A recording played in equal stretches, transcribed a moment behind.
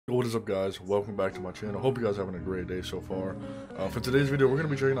What is up, guys? Welcome back to my channel. Hope you guys are having a great day so far. For today's video, we're going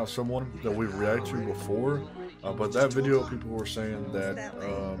to be checking out someone that we've reacted to before, but that video, people were saying that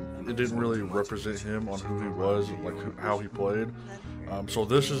it didn't really represent him on who he was, like how he played. So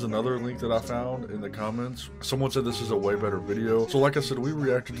this is another link that I found in the comments. Someone said this is a way better video. So like I said, we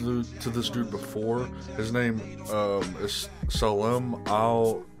reacted to this dude before. His name is Salem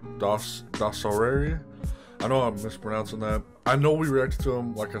Al-Dawsari. I know I'm mispronouncing that. I know we reacted to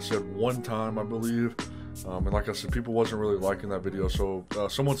him, like I said, one time, I believe. And like I said, people wasn't really liking that video. So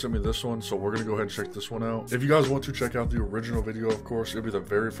someone sent me this one, so we're going to go ahead and check this one out. If you guys want to check out the original video, of course, it'll be the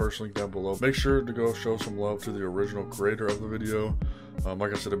very first link down below. Make sure to go show some love to the original creator of the video.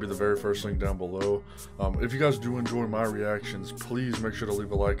 Like I said, it'll be the very first link down below. If you guys do enjoy my reactions, please make sure to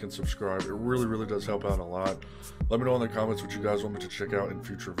leave a like and subscribe. It really, really does help out a lot. Let me know in the comments what you guys want me to check out in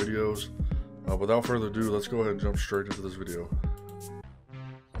future videos. Without further ado, let's go ahead and jump straight into this video.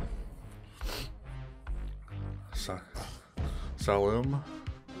 Salem.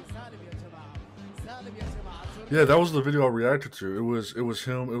 Yeah, that was the video I reacted to. It was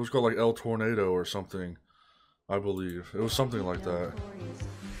him. It was called like El Tornado or something, I believe. It was something like that.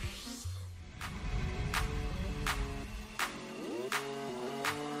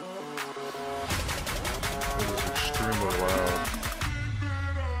 It was extremely loud.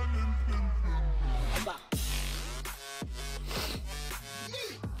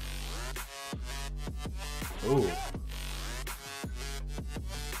 Oh.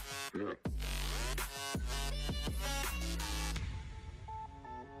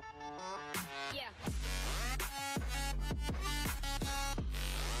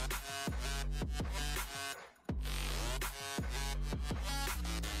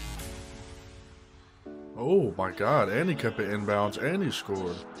 Oh my god, and he kept it inbounds and he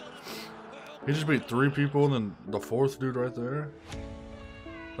scored. He just beat 3 people and then the 4th dude right there.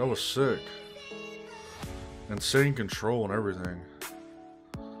 That was sick. Insane control and everything.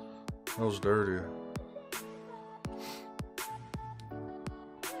 That was dirty.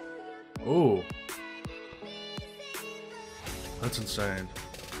 Oh. That's insane.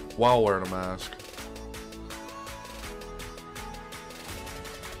 While wearing a mask.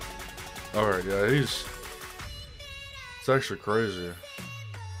 Alright, yeah, it's actually crazy.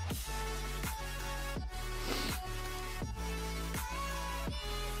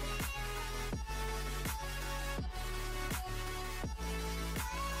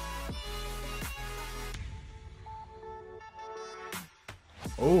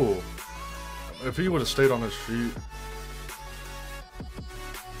 Oh, if he would have stayed on his feet.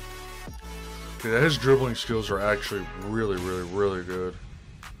 Yeah, his dribbling skills are actually really, really, really good.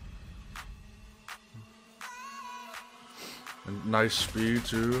 And nice speed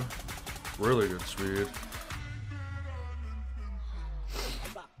too. Really good speed.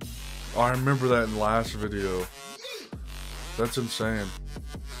 Oh, I remember that in the last video. That's insane.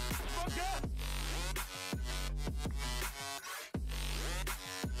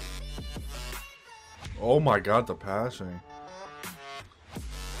 Oh my god, the passing.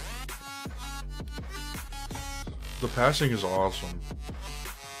 The passing is awesome.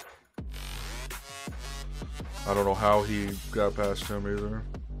 I don't know how he got past him either.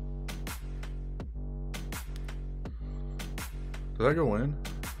 Did that go in?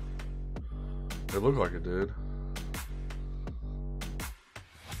 It looked like it did.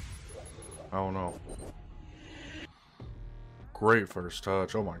 I don't know. Great first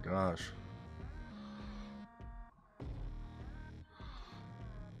touch. Oh my gosh.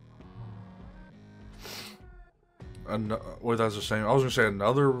 Wait, that's the same. I was gonna say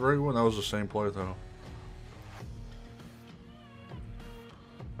another great one. That was the same play though.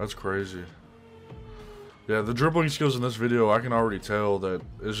 That's crazy. Yeah, the dribbling skills in this video, I can already tell that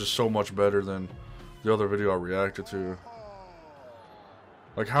it's just so much better than the other video I reacted to.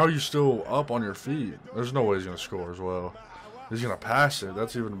 Like, how are you still up on your feet? There's no way he's gonna score as well. He's gonna pass it.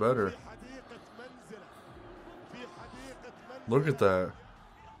 That's even better. Look at that.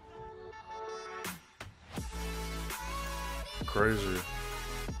 Crazy.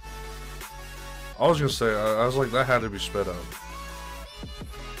 I was gonna say, I was like, that had to be sped up.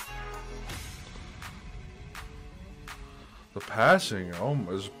 The passing,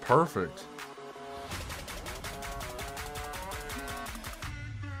 is perfect.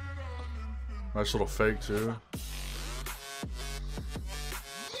 Nice little fake too.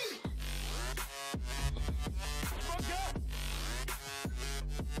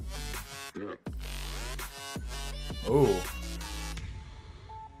 Oh.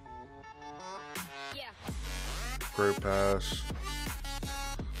 Great pass.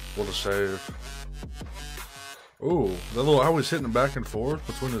 What a save. Oh, that little, how he's hitting it back and forth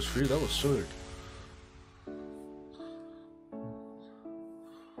between his feet, that was sick.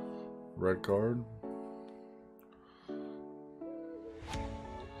 Red card.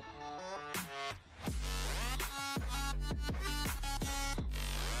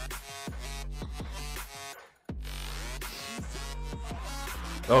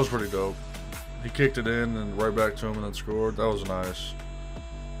 That was pretty dope. He kicked it in and right back to him and then scored. That was nice.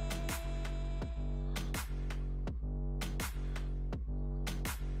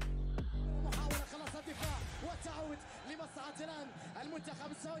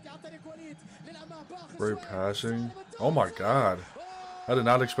 Great passing. Oh my god. I did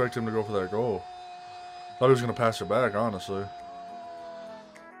not expect him to go for that goal. Thought he was going to pass it back, honestly.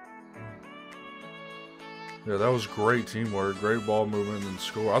 Yeah, that was great teamwork. Great ball movement and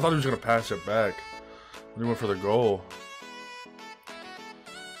score. I thought he was going to pass it back when he went for the goal.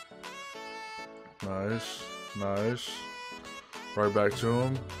 Nice. Nice. Right back to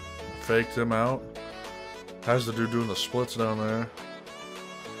him. Faked him out. Has the dude doing the splits down there.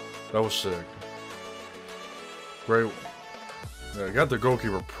 That was sick. Great. Yeah, got the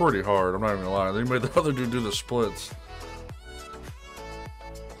goalkeeper pretty hard. I'm not even gonna lie. They made the other dude do the splits.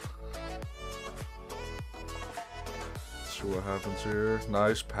 Let's see what happens here.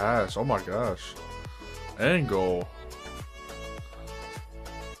 Nice pass. Oh my gosh. And goal.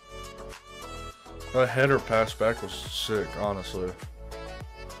 That header pass back was sick, honestly.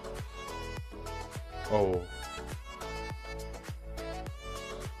 Oh.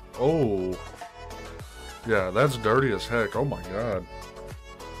 Oh. Yeah, that's dirty as heck. Oh my god.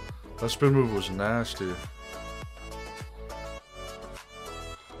 That spin move was nasty.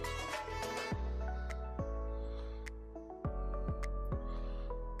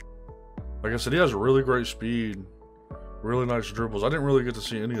 Like I said, he has really great speed. Really nice dribbles. I didn't really get to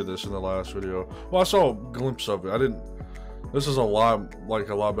see any of this in the last video. Well, I saw a glimpse of it. I didn't. This is a lot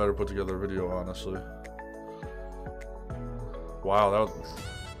better put together video, honestly. Wow,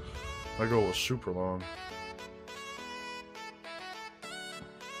 that goal was super long.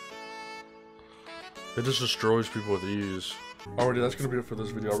 It just destroys people with ease. Alrighty, that's going to be it for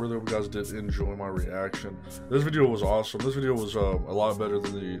this video. I really hope you guys did enjoy my reaction. This video was awesome. This video was a lot better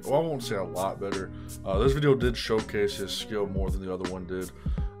than the... Well, I won't say a lot better. This video did showcase his skill more than the other one did.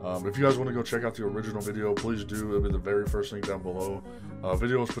 If you guys want to go check out the original video, please do. It'll be the very first link down below.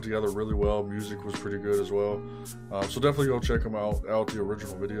 Video was put together really well. Music was pretty good as well. So definitely go check them out, the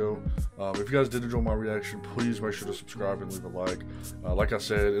original video. If you guys did enjoy my reaction, please make sure to subscribe and leave a like. Like I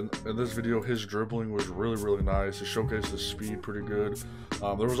said, in this video, his dribbling was really nice. It showcased his speed pretty good.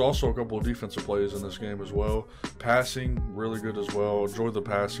 There was also a couple of defensive plays in this game as well. Passing, really good as well. Enjoyed the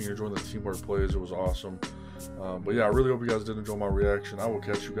passing, enjoyed the teamwork plays. It was awesome. But yeah, I really hope you guys did enjoy my reaction. I will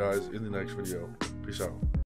catch you guys in the next video. Peace out.